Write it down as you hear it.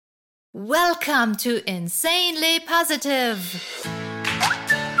Welcome to Insanely Positive.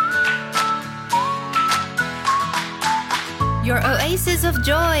 Your oasis of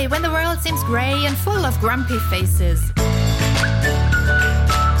joy when the world seems grey and full of grumpy faces.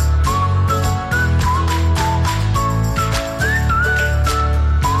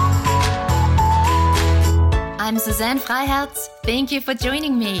 I'm Suzanne Freiherz. Thank you for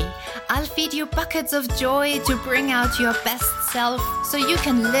joining me. I'll feed you buckets of joy to bring out your best self so you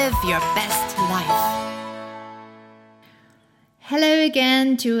can live your best life. Hello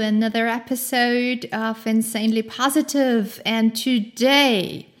again to another episode of Insanely Positive. And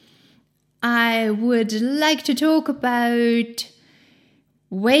today I would like to talk about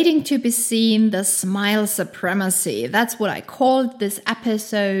waiting to be seen, the smile supremacy. That's what I called this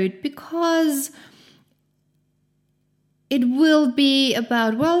episode because it will be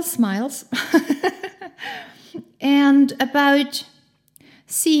about, smiles and about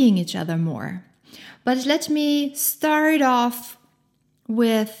seeing each other more. But let me start off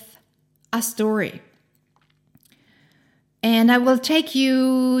with a story. And I will take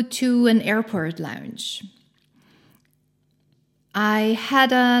you to an airport lounge. I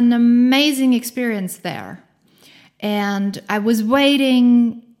had an amazing experience there. And I was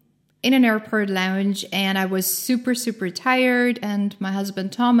waiting in an airport lounge and I was super tired, and my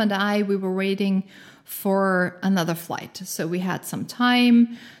husband Tom and I, we were waiting for another flight. So we had some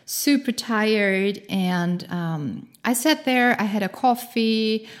time, super tired, and I sat there, I had a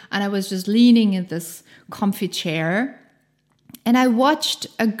coffee, and I was just leaning in this comfy chair. And I watched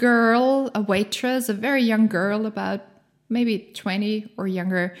a girl, a waitress, a very young girl, about maybe 20 or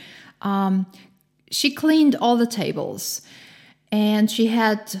younger. She cleaned all the tables. And she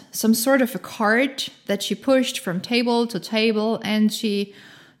had some sort of a cart that she pushed from table to table, and she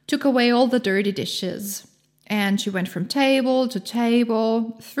took away all the dirty dishes. And she went from table to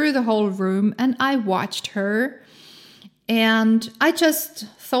table through the whole room, and I watched her. And I just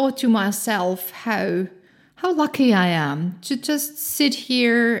thought to myself how lucky I am to just sit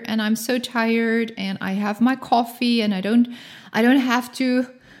here, and I'm so tired, and I have my coffee, and I don't have to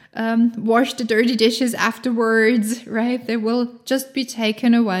wash the dirty dishes afterwards, right? They will just be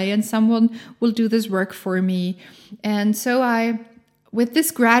taken away and someone will do this work for me. And so with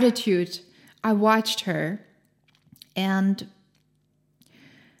this gratitude, I watched her and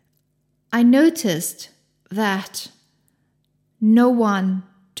I noticed that no one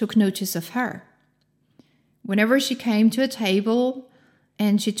took notice of her. Whenever she came to a table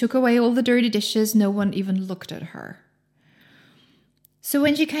and she took away all the dirty dishes, no one even looked at her. So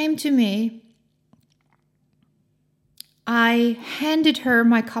when she came to me, I handed her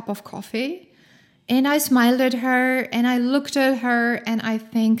my cup of coffee and I smiled at her and I looked at her and I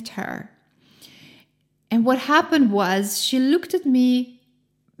thanked her. And what happened was she looked at me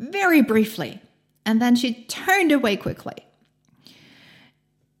very briefly and then she turned away quickly.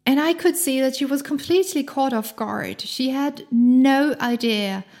 And I could see that she was completely caught off guard. She had no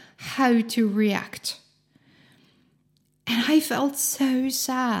idea how to react. And I felt so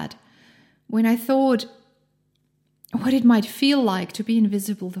sad when I thought what it might feel like to be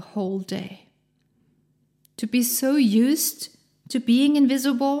invisible the whole day. To be so used to being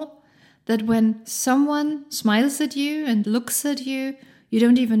invisible that when someone smiles at you and looks at you, you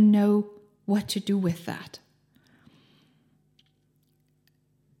don't even know what to do with that.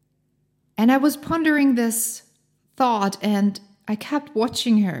 And I was pondering this thought and I kept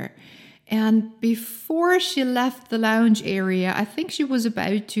watching her. And before she left the lounge area, I think she was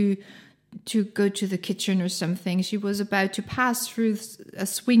about to go to the kitchen or something. She was about to pass through a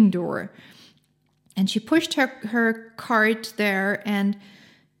swing door. And she pushed her cart there and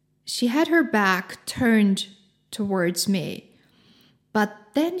she had her back turned towards me. But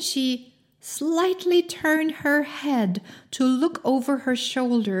then she slightly turned her head to look over her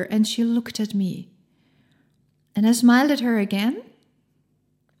shoulder and she looked at me. And I smiled at her again.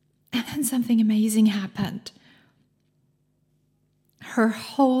 And then something amazing happened. Her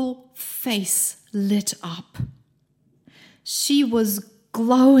whole face lit up. She was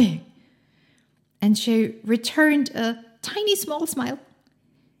glowing. And she returned a tiny small smile.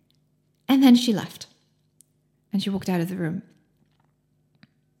 And then she left. And she walked out of the room.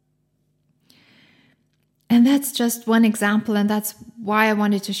 And that's just one example, and that's why I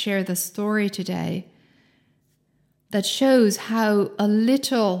wanted to share this story today. That shows how a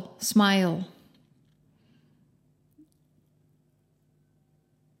little smile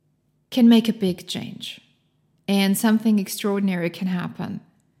can make a big change. And something extraordinary can happen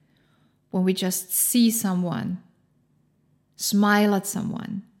when we just see someone, smile at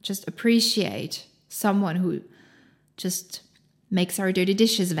someone, just appreciate someone who just makes our dirty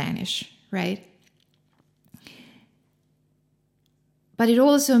dishes vanish, right? But it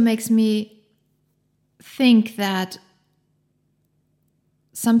also makes me think that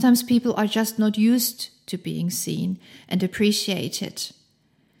sometimes people are just not used to being seen and appreciated.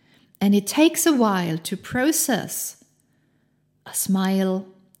 And it takes a while to process a smile,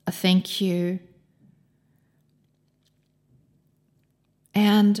 a thank you.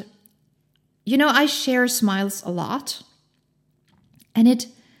 And, I share smiles a lot. And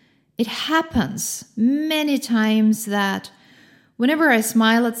it happens many times that whenever I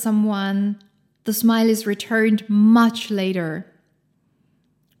smile at someone, the smile is returned much later.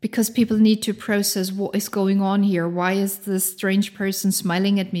 Because people need to process what is going on here. Why is this strange person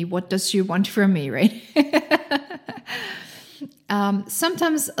smiling at me? What does she want from me, right?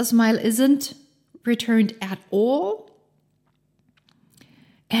 Sometimes a smile isn't returned at all.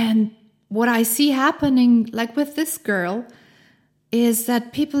 And what I see happening, like with this girl, is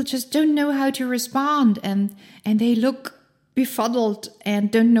that people just don't know how to respond. And they look befuddled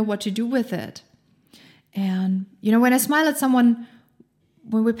and don't know what to do with it. And, when I smile at someone,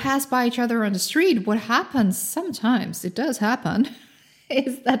 when we pass by each other on the street, what happens sometimes, it does happen,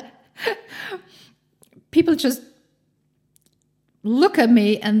 is that people just look at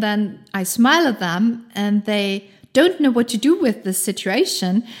me and then I smile at them and they don't know what to do with this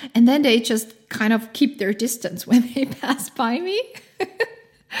situation. And then they just kind of keep their distance when they pass by me.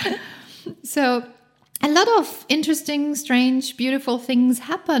 So a lot of interesting, strange, beautiful things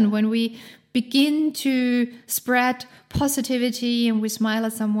happen when we begin to spread positivity and we smile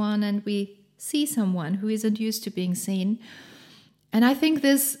at someone and we see someone who isn't used to being seen. And I think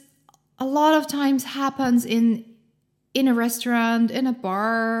this a lot of times happens in a restaurant, in a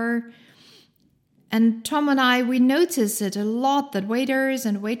bar. And Tom and I, we notice it a lot that waiters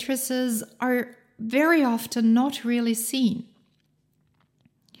and waitresses are very often not really seen.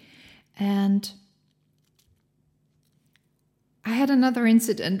 And I had another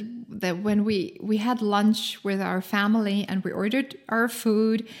incident that when we had lunch with our family and we ordered our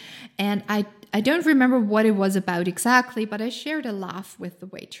food, and I don't remember what it was about exactly, but I shared a laugh with the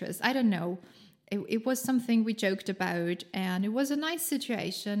waitress. I don't know. It was something we joked about, and it was a nice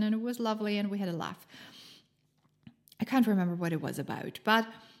situation, and it was lovely, and we had a laugh. I can't remember what it was about. But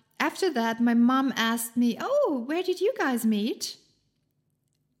after that, my mom asked me, "Oh, where did you guys meet?"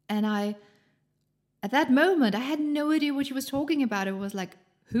 And at that moment, I had no idea what she was talking about. It was like,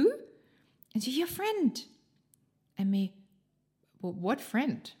 "Who?" And she, "Your friend." And me, "Well, what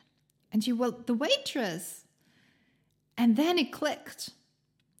friend?" And she, "Well, the waitress." And then it clicked.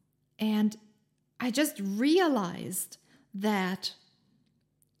 And I just realized that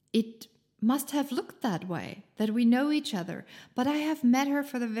it must have looked that way, that we know each other. But I have met her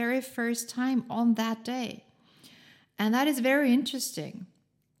for the very first time on that day. And that is very interesting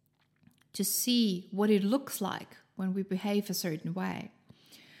to see what it looks like when we behave a certain way.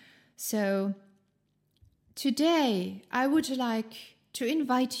 So today, I would like to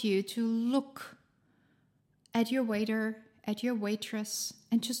invite you to look at your waiter, at your waitress,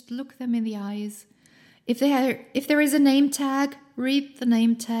 and just look them in the eyes. If there is a name tag, read the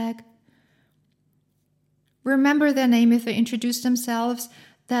name tag. Remember their name if they introduce themselves.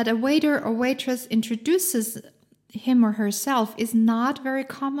 That a waiter or waitress introduces him or herself is not very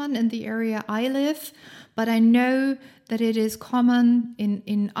common in the area I live, but I know that it is common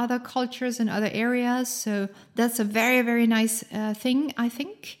in other cultures and other areas. So that's a very, very nice thing, I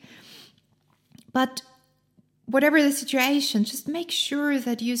think. But whatever the situation, just make sure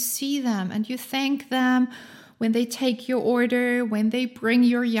that you see them and you thank them when they take your order, when they bring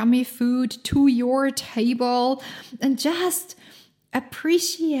your yummy food to your table, and just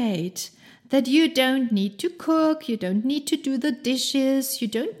appreciate that you don't need to cook, you don't need to do the dishes, you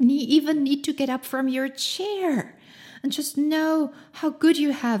don't even need to get up from your chair. And just know how good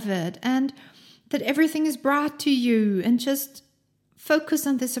you have it and that everything is brought to you, and just focus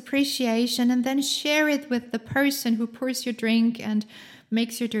on this appreciation and then share it with the person who pours your drink and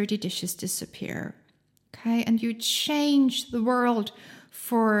makes your dirty dishes disappear. Okay? And you change the world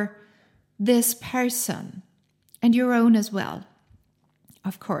for this person and your own as well.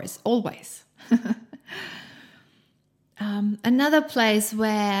 Of course, always. Another place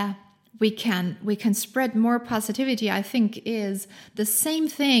where we can spread more positivity, I think, is the same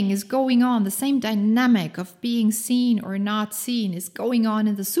thing is going on, the same dynamic of being seen or not seen is going on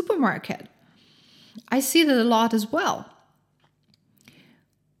in the supermarket. I see that a lot as well.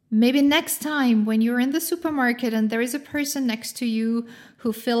 Maybe next time when you're in the supermarket and there is a person next to you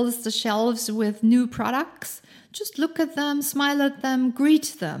who fills the shelves with new products, just look at them, smile at them,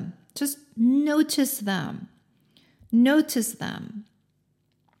 greet them. Just notice them. Notice them.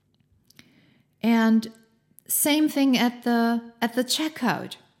 And same thing at the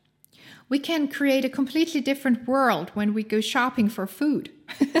checkout. We can create a completely different world when we go shopping for food.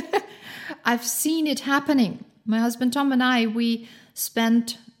 I've seen it happening. My husband Tom and I, we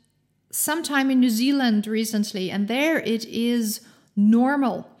spent some time in New Zealand recently, and there it is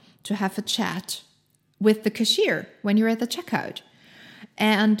normal to have a chat with the cashier when you're at the checkout.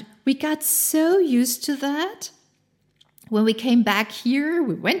 And we got so used to that. When we came back here,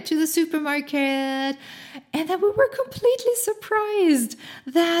 we went to the supermarket, and then we were completely surprised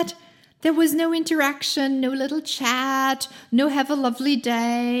that there was no interaction, no little chat, no have a lovely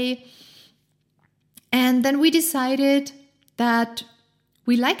day. And then we decided that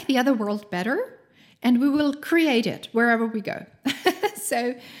we like the other world better, and we will create it wherever we go.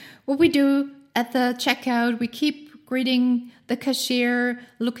 So what we do at the checkout, we keep greeting the cashier,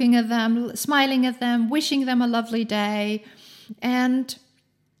 looking at them, smiling at them, wishing them a lovely day. And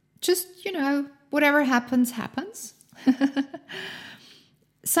just, whatever happens, happens.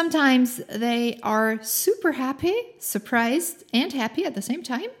 Sometimes they are super happy, surprised, and happy at the same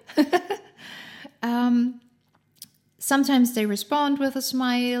time. Sometimes they respond with a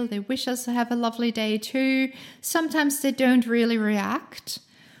smile. They wish us to have a lovely day too. Sometimes they don't really react,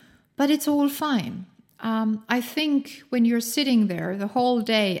 but it's all fine. I think when you're sitting there the whole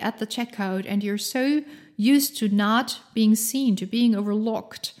day at the checkout and you're so used to not being seen, to being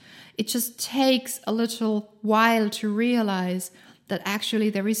overlooked, it just takes a little while to realize that actually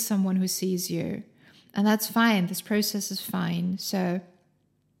there is someone who sees you. And that's fine. This process is fine. So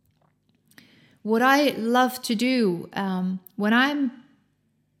what I love to do when I'm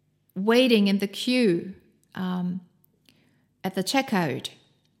waiting in the queue at the checkout,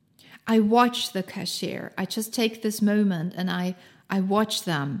 I watch the cashier. I just take this moment and I watch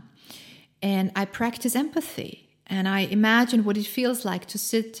them, and I practice empathy, and I imagine what it feels like to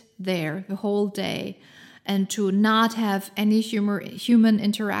sit there the whole day and to not have any human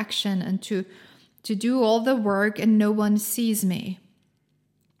interaction, and to do all the work and no one sees me.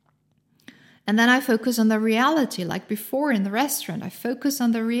 And then I focus on the reality, like before in the restaurant. I focus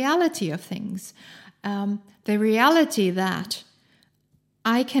on the reality of things. The reality that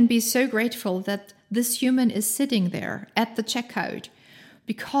I can be so grateful that this human is sitting there at the checkout,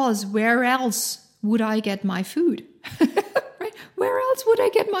 because where else would I get my food? Right? Where else would I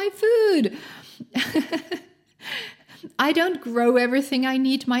get my food? I don't grow everything I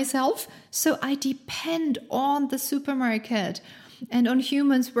need myself, so I depend on the supermarket and on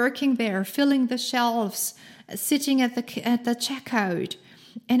humans working there, filling the shelves, sitting at the checkout.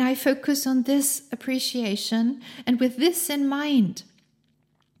 And I focus on this appreciation. And with this in mind,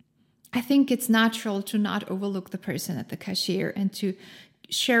 I think it's natural to not overlook the person at the cashier and to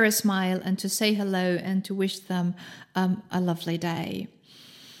share a smile and to say hello and to wish them a lovely day.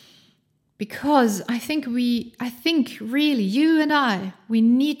 Because I think really, you and I, we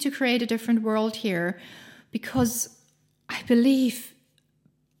need to create a different world here, because I believe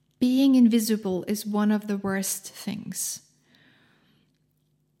being invisible is one of the worst things.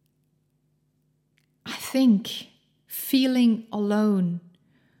 I think feeling alone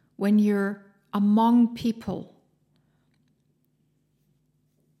when you're among people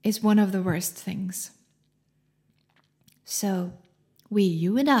is one of the worst things. So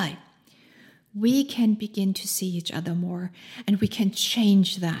you and I, we can begin to see each other more, and we can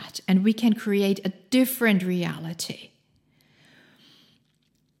change that, and we can create a different reality.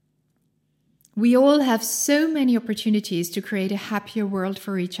 We all have so many opportunities to create a happier world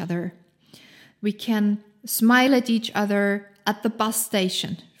for each other. We can smile at each other at the bus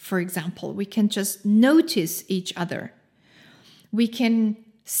station, for example. We can just notice each other. We can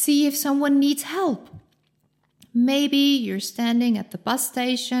see if someone needs help. Maybe you're standing at the bus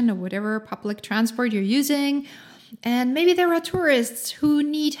station or whatever public transport you're using, and maybe there are tourists who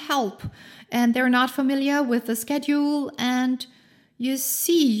need help and they're not familiar with the schedule, and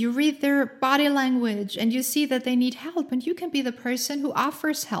you read their body language and you see that they need help, and you can be the person who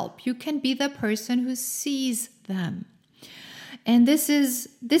offers help. You can be the person who sees them. And this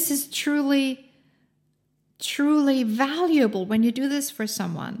is truly, truly valuable when you do this for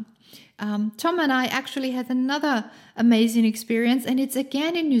someone. Tom and I actually had another amazing experience, and it's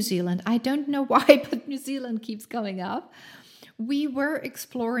again in New Zealand. I don't know why, but New Zealand keeps coming up. We were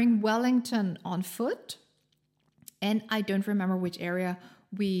exploring Wellington on foot, and I don't remember which area.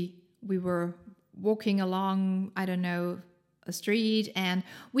 We were walking along, I don't know, a street, and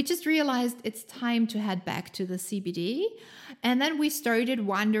we just realized it's time to head back to the CBD. And then we started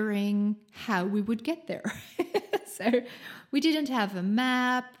wondering how we would get there. So we didn't have a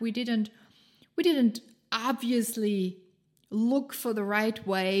map. We didn't obviously look for the right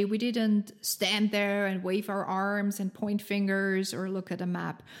way. We didn't stand there and wave our arms and point fingers or look at a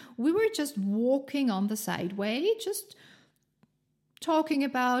map. We were just walking on the sideway, just talking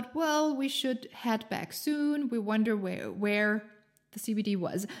about, well, we should head back soon. We wonder where the CBD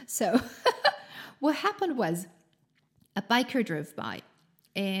was. So what happened was a biker drove by,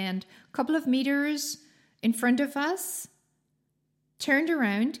 and a couple of meters in front of us, turned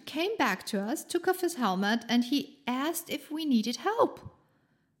around, came back to us, took off his helmet, and he asked if we needed help.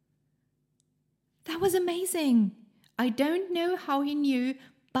 That was amazing. I don't know how he knew,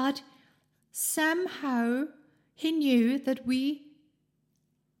 but somehow he knew that we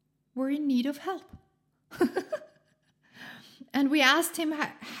were in need of help. And we asked him,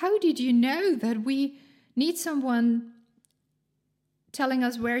 how did you know that we need someone telling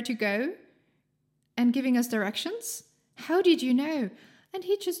us where to go and giving us directions? How did you know? And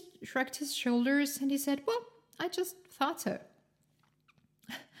he just shrugged his shoulders and he said, well, I just thought so.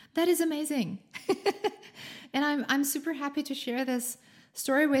 That is amazing. And I'm super happy to share this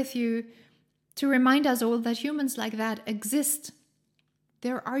story with you to remind us all that humans like that exist.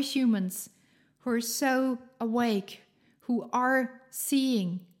 There are humans who are so awake, who are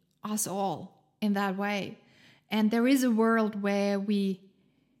seeing us all in that way. And there is a world where we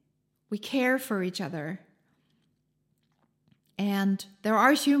care for each other. And there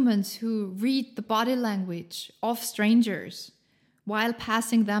are humans who read the body language of strangers while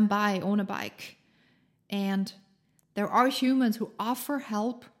passing them by on a bike. And there are humans who offer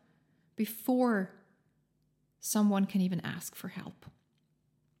help before someone can even ask for help.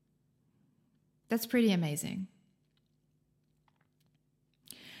 That's pretty amazing.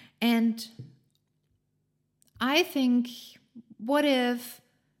 And I think, what if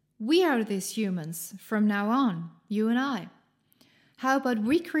we are these humans from now on, you and I? How about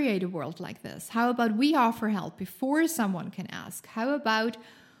we create a world like this? How about we offer help before someone can ask? How about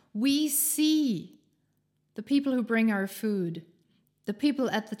we see the people who bring our food, the people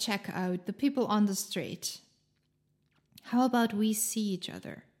at the checkout, the people on the street? How about we see each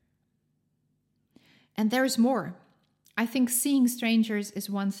other? And there's more. I think seeing strangers is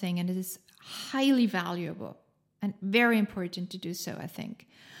one thing, and it is highly valuable and very important to do so, I think.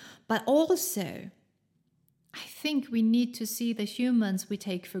 But also, I think we need to see the humans we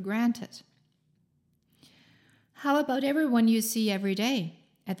take for granted. How about everyone you see every day,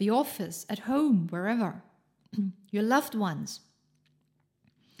 at the office, at home, wherever? Your loved ones.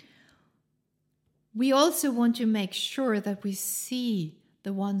 We also want to make sure that we see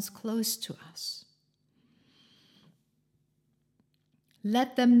the ones close to us.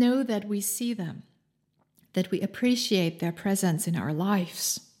 Let them know that we see them, that we appreciate their presence in our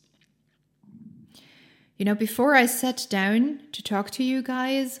lives. You know, before I sat down to talk to you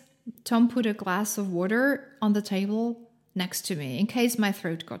guys, Tom put a glass of water on the table next to me in case my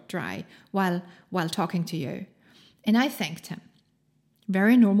throat got dry while talking to you. And I thanked him.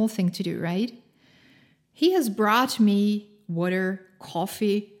 Very normal thing to do, right? He has brought me water,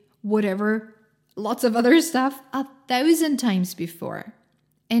 coffee, whatever, lots of other stuff 1,000 times before.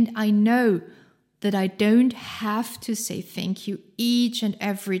 And I know that I don't have to say thank you each and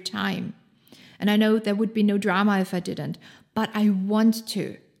every time. And I know there would be no drama if I didn't, but I want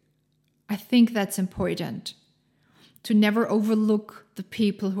to. I think that's important. To never overlook the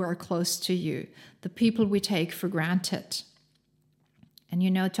people who are close to you, the people we take for granted. And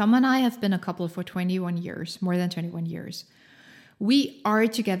you know, Tom and I have been a couple for 21 years, more than 21 years. We are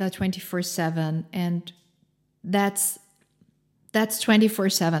together 24/7, and that's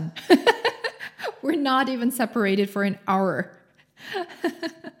 24/7. We're not even separated for an hour.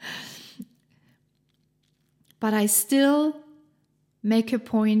 But I still make a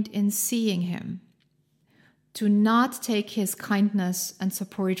point in seeing him, to not take his kindness and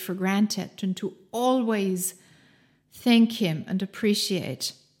support for granted, and to always thank him and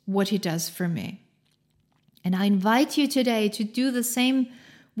appreciate what he does for me. And I invite you today to do the same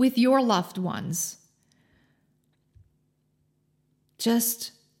with your loved ones.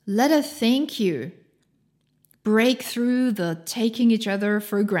 Just let a thank you break through the taking each other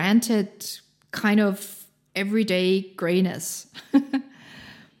for granted kind of everyday grayness.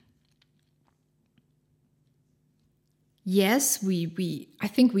 Yes, I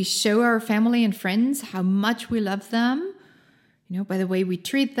think we show our family and friends how much we love them, you know, by the way we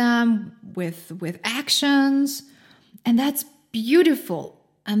treat them with actions. And that's beautiful.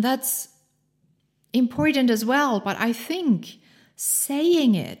 And that's important as well. But I think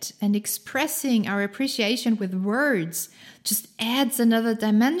saying it and expressing our appreciation with words just adds another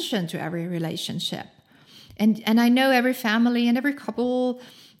dimension to every relationship. And I know every family and every couple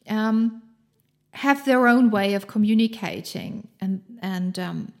have their own way of communicating. And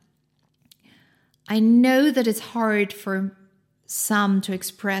I know that it's hard for some to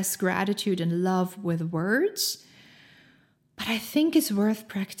express gratitude and love with words, but I think it's worth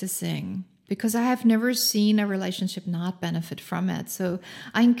practicing because I have never seen a relationship not benefit from it. So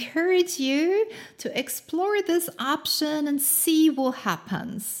I encourage you to explore this option and see what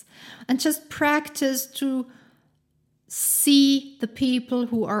happens. And just practice to see the people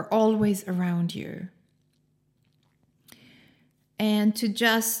who are always around you. And to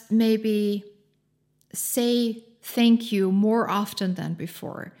just maybe say thank you more often than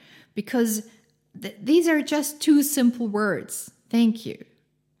before. Because these are just two simple words. Thank you.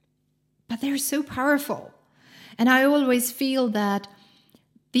 But they're so powerful. And I always feel that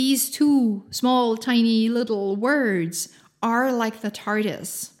these two small, tiny little words are like the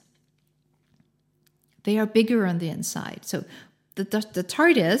TARDIS. They are bigger on the inside. So the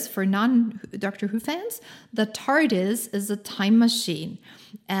TARDIS, for non-Doctor Who fans, the TARDIS is a time machine.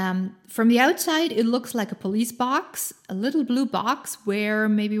 From the outside, it looks like a police box, a little blue box where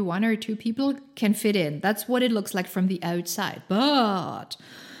maybe one or two people can fit in. That's what it looks like from the outside. But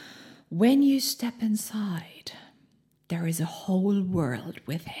when you step inside, there is a whole world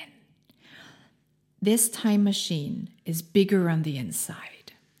within. This time machine is bigger on the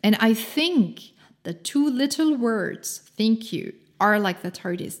inside. And I think the two little words, thank you, are like the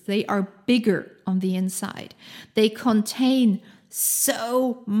TARDIS. They are bigger on the inside. They contain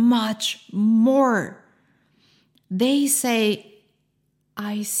so much more. They say,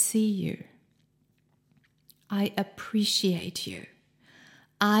 I see you. I appreciate you.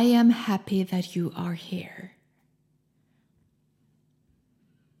 I am happy that you are here.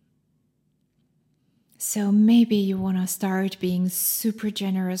 So maybe you want to start being super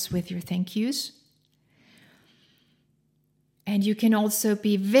generous with your thank yous. And you can also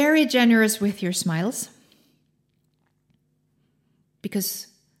be very generous with your smiles. Because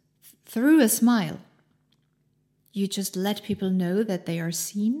through a smile, you just let people know that they are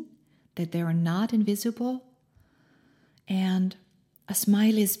seen, that they are not invisible. And a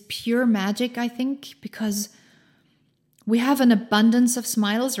smile is pure magic, I think, because we have an abundance of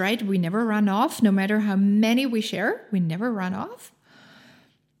smiles, right? We never run off. No matter how many we share, we never run off.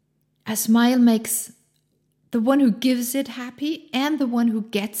 A smile makes the one who gives it happy and the one who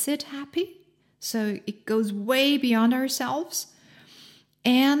gets it happy. So it goes way beyond ourselves.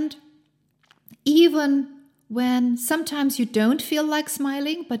 And even when sometimes you don't feel like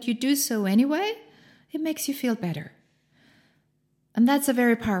smiling, but you do so anyway, it makes you feel better. And that's a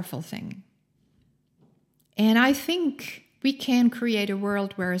very powerful thing. And I think we can create a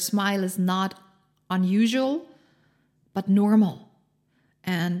world where a smile is not unusual, but normal.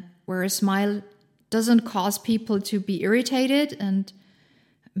 And where a smile doesn't cause people to be irritated and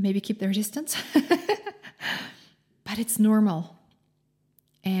maybe keep their distance. But it's normal.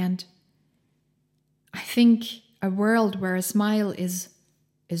 And I think a world where a smile is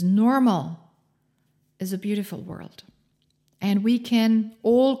normal is a beautiful world. And we can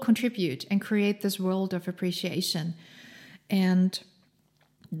all contribute and create this world of appreciation. And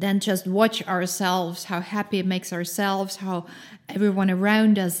then just watch ourselves, how happy it makes ourselves, how everyone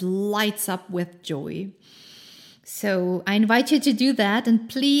around us lights up with joy. So I invite you to do that, and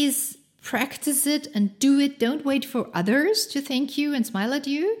please practice it and do it. Don't wait for others to thank you and smile at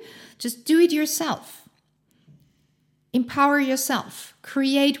you. Just do it yourself. Empower yourself.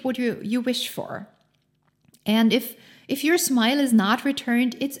 Create what you wish for. And if your smile is not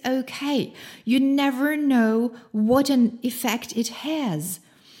returned, it's okay. You never know what an effect it has.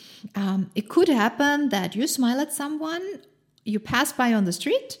 It could happen that you smile at someone, you pass by on the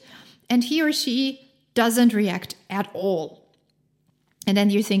street, and he or she doesn't react at all. And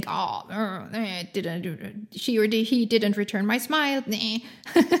then you think, she or he didn't return my smile.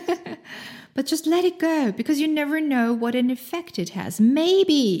 But just let it go, because you never know what an effect it has.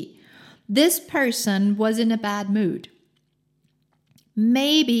 Maybe this person was in a bad mood.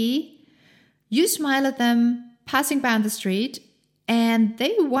 Maybe you smile at them passing by on the street and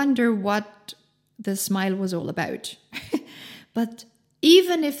they wonder what the smile was all about. But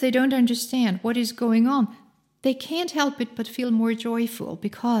even if they don't understand what is going on, they can't help it but feel more joyful,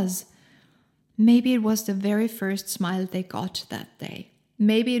 because maybe it was the very first smile they got that day.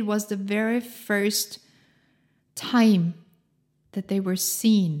 Maybe it was the very first time that they were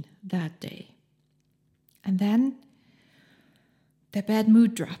seen that day. And then their bad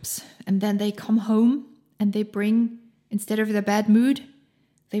mood drops. And then they come home and they bring, instead of the bad mood,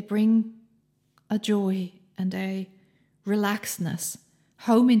 they bring a joy and a relaxedness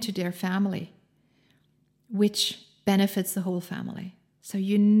home into their family, which benefits the whole family. So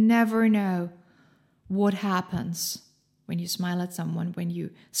you never know what happens when you smile at someone, when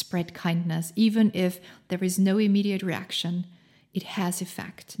you spread kindness. Even if there is no immediate reaction, it has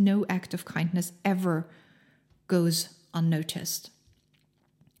effect. No act of kindness ever goes unnoticed.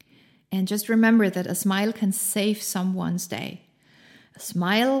 And just remember that a smile can save someone's day. A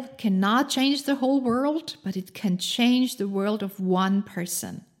smile cannot change the whole world, but it can change the world of one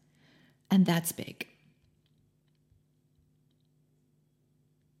person. And that's big.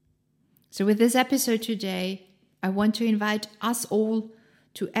 So with this episode today, I want to invite us all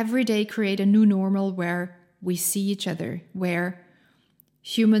to every day create a new normal where we see each other, where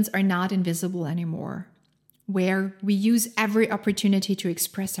humans are not invisible anymore, where we use every opportunity to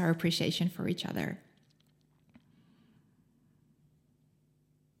express our appreciation for each other.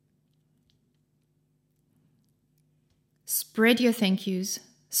 Spread your thank yous,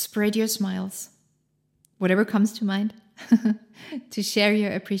 spread your smiles, whatever comes to mind, to share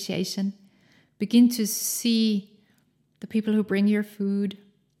your appreciation. Begin to see the people who bring your food,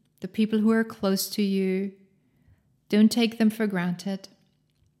 the people who are close to you. Don't take them for granted.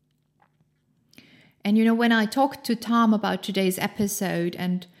 And when I talked to Tom about today's episode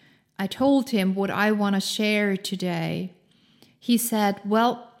and I told him what I want to share today, he said,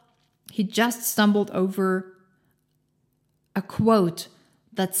 well, he just stumbled over a quote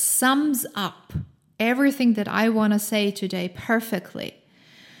that sums up everything that I want to say today perfectly.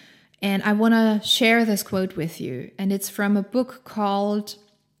 And I want to share this quote with you. And it's from a book called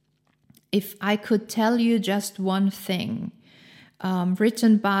If I Could Tell You Just One Thing,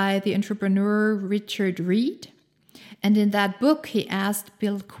 written by the entrepreneur Richard Reed. And in that book, he asked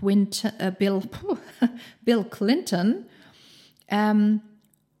Bill Clinton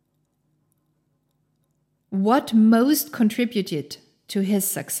what most contributed to his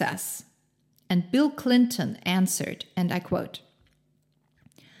success. And Bill Clinton answered, and I quote,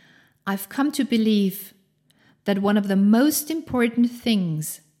 "I've come to believe that one of the most important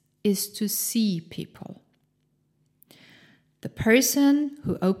things is to see people. The person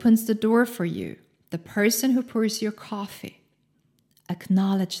who opens the door for you, the person who pours your coffee,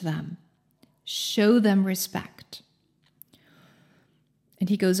 acknowledge them, show them respect." And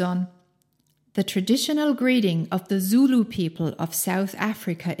he goes on, "The traditional greeting of the Zulu people of South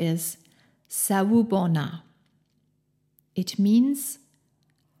Africa is Sawubona. It means,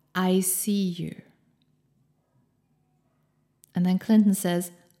 I see you." And then Clinton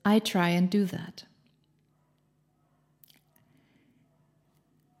says, "I try and do that."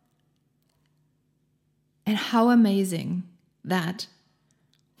 And how amazing that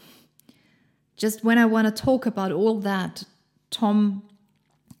just when I want to talk about all that, Tom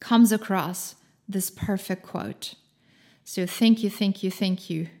comes across this perfect quote. So thank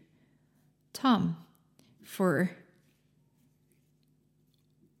you, Tom, for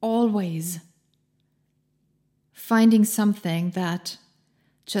always finding something that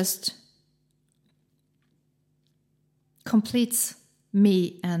just completes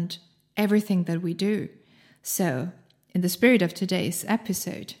me and everything that we do. So, in the spirit of today's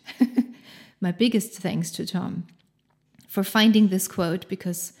episode, my biggest thanks to Tom for finding this quote,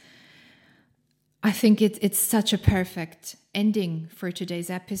 because I think it's such a perfect ending for today's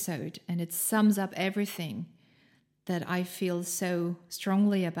episode, and it sums up everything that I feel so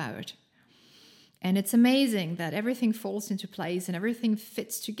strongly about. And it's amazing that everything falls into place and everything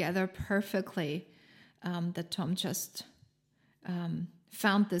fits together perfectly, that Tom just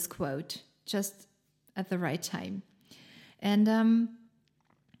found this quote just at the right time. And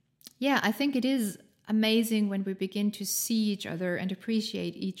I think it is amazing when we begin to see each other and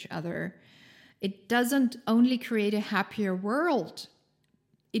appreciate each other. It doesn't only create a happier world,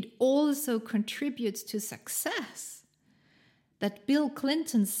 it also contributes to success. That Bill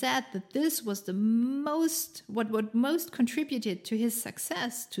Clinton said that this was the what most contributed to his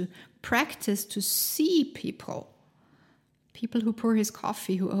success, to practice to see people who pour his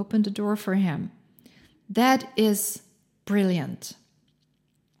coffee, who open the door for him. That is brilliant.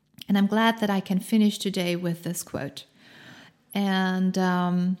 And I'm glad that I can finish today with this quote. And,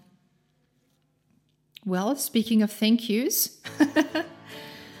 speaking of thank yous,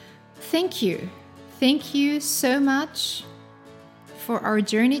 thank you. Thank you so much for our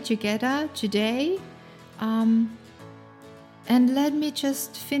journey together today. And let me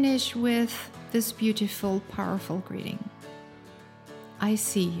just finish with this beautiful, powerful greeting. I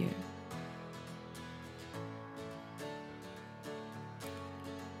see you.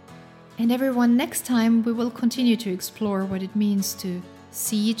 And everyone, next time we will continue to explore what it means to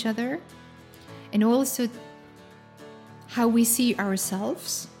see each other, and also how we see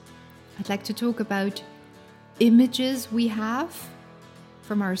ourselves. I'd like to talk about images we have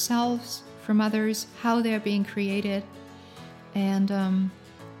from ourselves, from others, how they're being created. And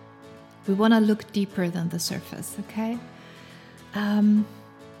we want to look deeper than the surface, okay? To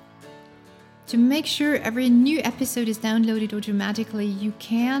make sure every new episode is downloaded automatically, you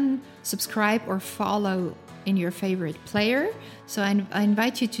can subscribe or follow in your favorite player. So I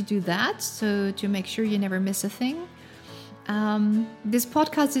invite you to do that, so to make sure you never miss a thing. This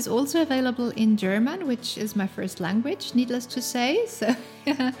podcast is also available in German, which is my first language, needless to say. So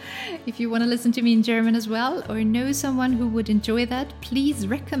if you want to listen to me in German as well, or know someone who would enjoy that, please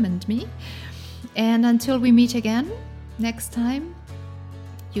recommend me. And until we meet again next time,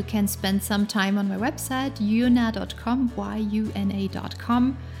 you can spend some time on my website, yuna.com,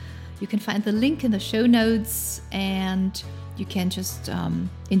 yuna.com. You can find the link in the show notes, and you can just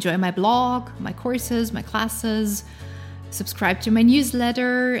enjoy my blog, my courses, my classes, subscribe to my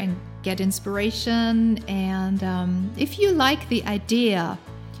newsletter and get inspiration. And if you like the idea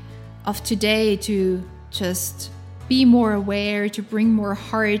of today to just be more aware, to bring more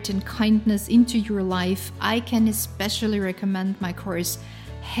heart and kindness into your life, I can especially recommend my course,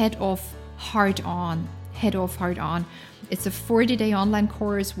 Head Off, Heart On. Head Off, Heart On. It's a 40-day online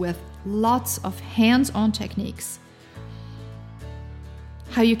course with lots of hands-on techniques.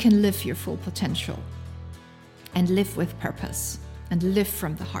 How you can live your full potential and live with purpose and live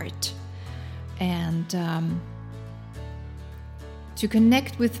from the heart. And to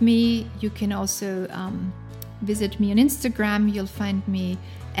connect with me, you can also visit me on Instagram. You'll find me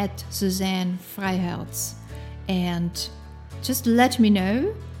at Suzanne Freiherz. And just let me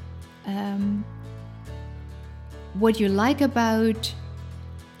know what you like about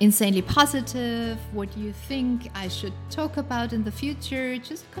Insanely Positive, what you think I should talk about in the future.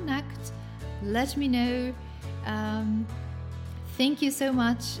 Just connect, let me know. Thank you so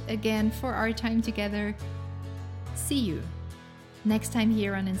much again for our time together. See you next time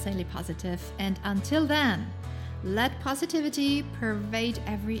here on Insanely Positive. And until then, let positivity pervade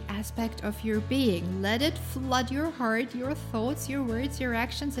every aspect of your being. Let it flood your heart, your thoughts, your words, your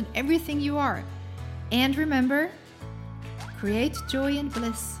actions, and everything you are. And remember, create joy and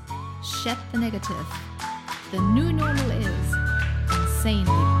bliss. Shed the negative. The new normal is insanely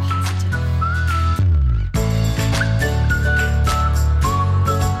positive.